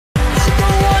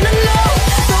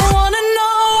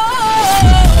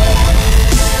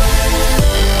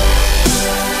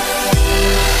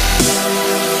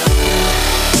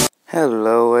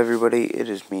Hello everybody, it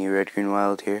is me,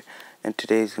 RedGreenWild here, and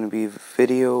today's going to be a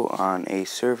video on a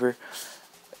server.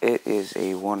 It is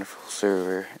a wonderful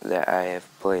server that I have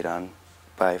played on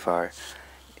by far.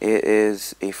 It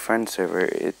is a friend server.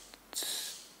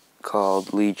 It's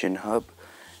called Legion Hub,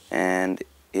 and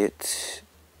it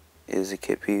is a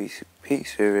kit PvP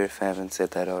server if I haven't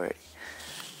said that already.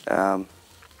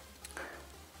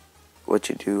 What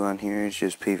you do on here is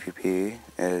just PvP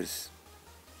as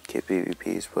kit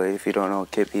PvP is played. If you don't know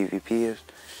what kit PvP is,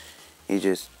 you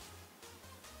just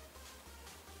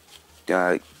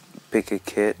pick a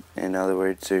kit. In other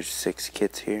words, there's 6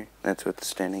 kits here. That's what the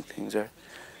standing things are.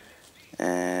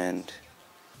 And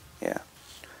yeah,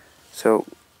 so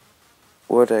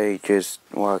what I just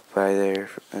walked by there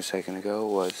a second ago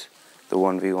was the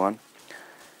 1v1,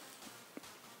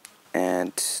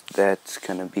 and that's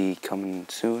gonna be coming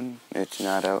soon. It's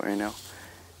not out right now.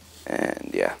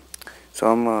 And yeah,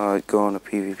 so I'm gonna go on a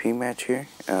PvP match here.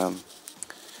 And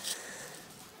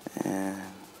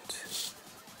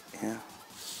yeah,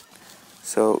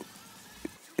 so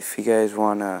if you guys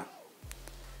wanna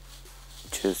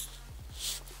just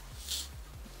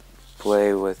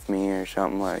play with me or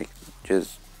something, like,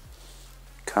 just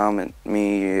comment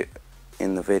me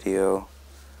in the video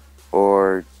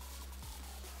or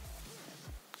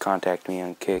contact me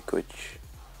on Kick, which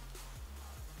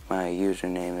my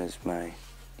username is my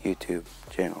YouTube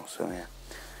channel. So yeah,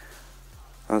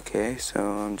 okay, so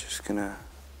I'm just gonna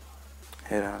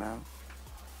head on out,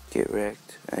 get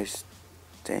wrecked. I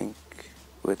stink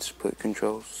with split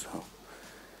controls, so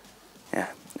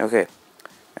yeah. Okay,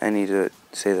 I need to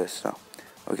say this though.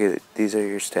 Okay, these are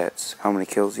your stats: how many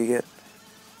kills you get,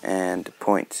 and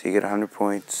points. You get 100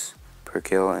 points per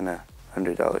kill and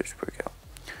 $100 per kill.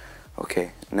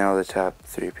 Okay, now the top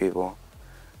 3 people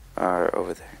are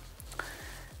over there.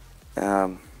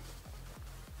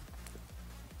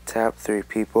 Top 3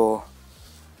 people,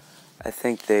 I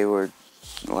think they were,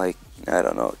 like, I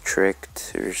don't know,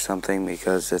 tricked or something,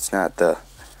 because it's not the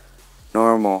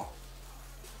normal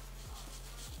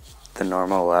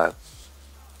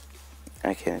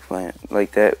I can't explain it.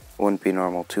 Like, that wouldn't be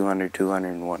normal. 200, 200,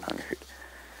 and 100.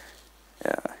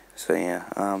 Yeah, so yeah,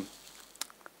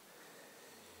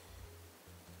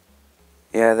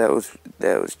 yeah, that was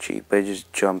cheap. I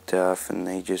just jumped off and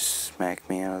they just smacked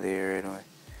me out of the air right away.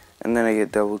 And then I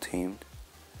get double teamed.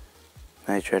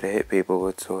 And I try to hit people, but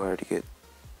it's so hard to get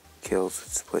kills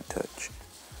with split touch.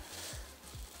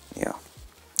 Yeah.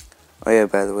 Oh yeah,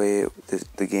 by the way,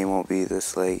 the game won't be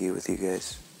this laggy with you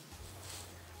guys.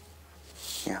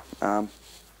 Yeah,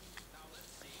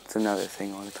 it's another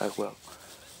thing I want to talk about.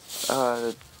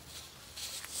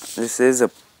 This is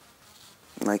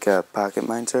like a pocket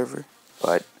mine server,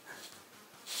 but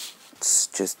it's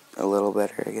just a little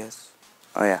better, I guess.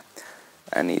 Oh yeah,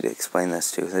 I need to explain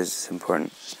this too. This is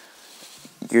important.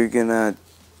 You're gonna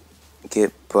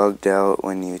get bugged out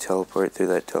when you teleport through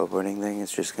that teleporting thing.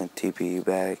 It's just gonna TP you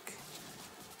back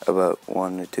about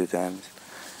 1 to 2 times.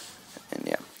 And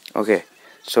yeah, okay,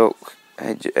 so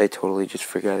I totally just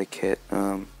forgot a kit.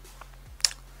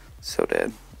 So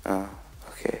dead.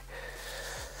 Okay,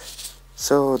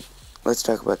 so let's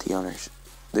talk about the owners.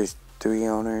 There's 3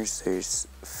 owners. There's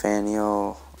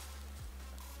Faniel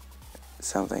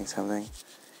something.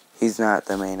 He's not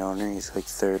the main owner. He's like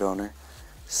 3rd owner.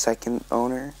 2nd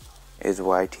owner is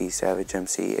YT Savage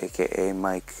MC, aka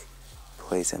Mike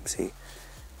Plays MC.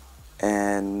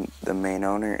 And the main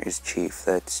owner is Chief.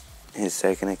 That's his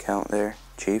 2nd account there,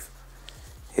 Chief.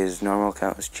 His normal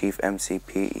account is Chief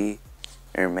Mcpe,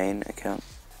 or main account,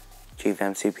 Chief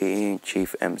Mcpe and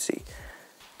Chief MC.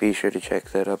 Be sure to check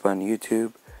that up on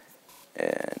YouTube.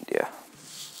 And yeah,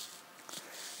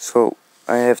 so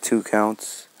I have 2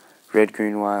 accounts,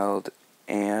 RedGreenWild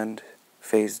and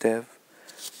FazeDev,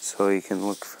 so you can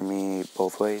look for me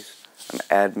both ways. I'm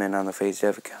admin on the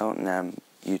FazeDev account, and I'm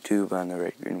YouTube on the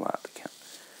RedGreenWild account.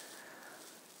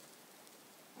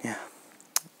 Yeah,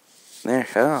 there.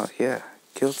 Oh yeah,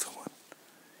 killed someone.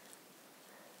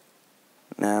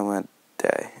 Now I'm gonna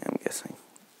die, I'm guessing.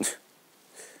 It's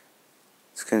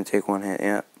gonna take 1 hit,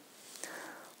 yeah.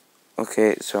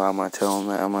 Okay, so I'm gonna tell him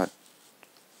that I'm gonna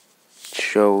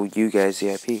show you guys the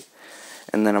IP.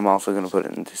 And then I'm also gonna put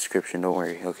it in the description, don't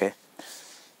worry, okay?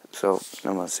 So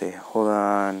I'm gonna say, hold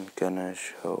on, gonna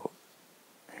show,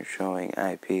 you're showing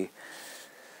IP.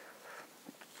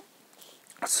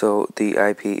 So the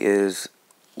IP is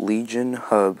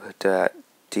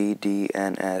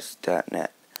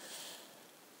legionhub.ddns.net.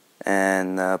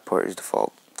 And the port is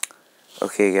default.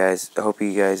 Okay guys, I hope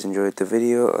you guys enjoyed the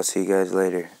video. I'll see you guys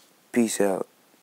later. Peace out.